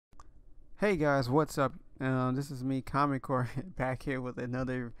Hey guys, what's up? This is me, Cort, back here with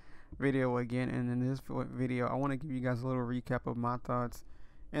another video again. And in this video, I want to give you guys a little recap of my thoughts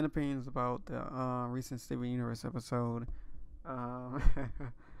and opinions about the recent Steven Universe episode. Um,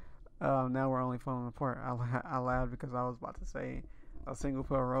 Now we're only falling apart. I laughed because I was about to say a single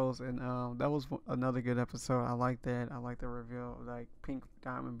pearl rose, and that was another good episode. I like that. I like the reveal of like Pink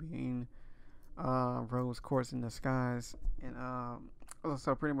Diamond being rose quartz in the skies, and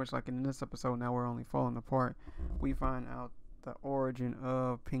so pretty much like in this episode, now we're only falling apart. We find out the origin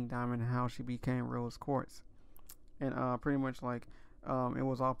of Pink Diamond and how she became rose quartz, and pretty much like it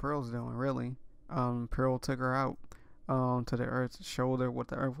was all Pearl's doing really. Pearl took her out to the earth, showed her what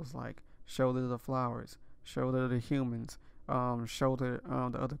the earth was like, showed her the flowers, showed her the humans, showed her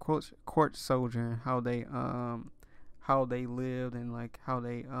the other court soldier and how they lived and like how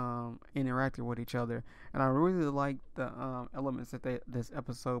they interacted with each other. And I really liked the elements that this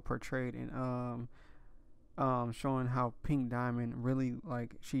episode portrayed, and showing how Pink Diamond really,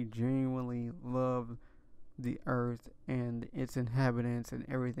 like, she genuinely loved the earth and its inhabitants and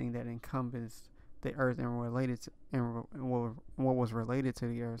everything that encompassed the earth and what was related to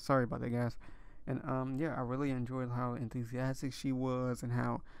the earth. Sorry about that, guys. And yeah, I really enjoyed how enthusiastic she was and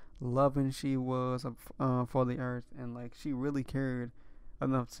how loving she was for the earth, and like she really cared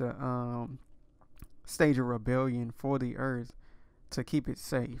enough to stage a rebellion for the earth to keep it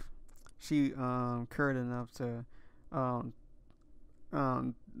safe. She cared enough to um,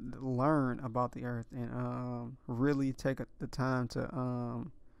 learn about the earth and really take the time to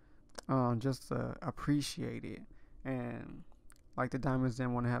just appreciate it. And like the diamonds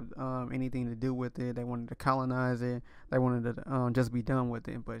didn't want to have anything to do with it. They wanted to colonize it. They wanted to just be done with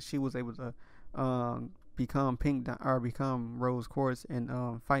it. But she was able to become become rose quartz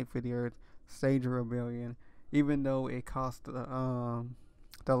and fight for the earth, stage a rebellion, even though it cost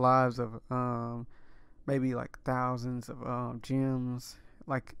the lives of maybe like thousands of gems.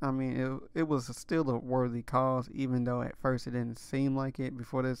 Like, I mean, it was still a worthy cause, even though at first it didn't seem like it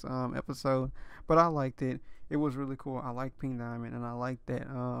before this episode. But I liked it. It was really cool. I like Pink Diamond, and I like that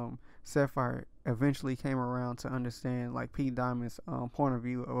Sapphire eventually came around to understand like Pink Diamond's point of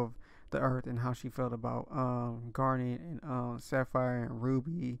view of the Earth and how she felt about Garnet and Sapphire and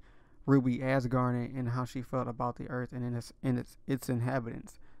Ruby as Garnet, and how she felt about the Earth and its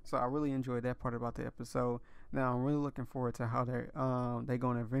inhabitants. So I really enjoyed that part about the episode. Now I'm really looking forward to how they're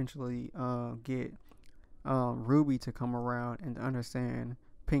going to eventually get Ruby to come around and understand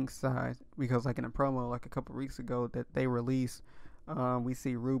Pink's side, because like in a promo like a couple weeks ago that they released, we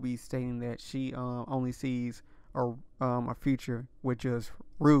see Ruby stating that she only sees a future with just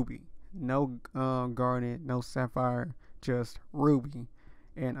Ruby, no Garnet, no Sapphire, just Ruby.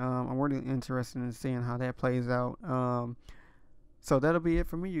 And I'm really interested in seeing how that plays out. So that'll be it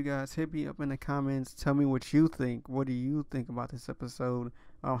for me, you guys. Hit me up in the comments. Tell me what you think. What do you think about this episode?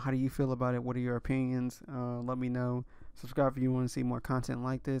 How do you feel about it? What are your opinions? Let me know. Subscribe if you want to see more content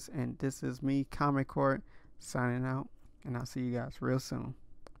like this. And this is me, Cort, signing out. And I'll see you guys real soon.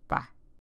 Bye.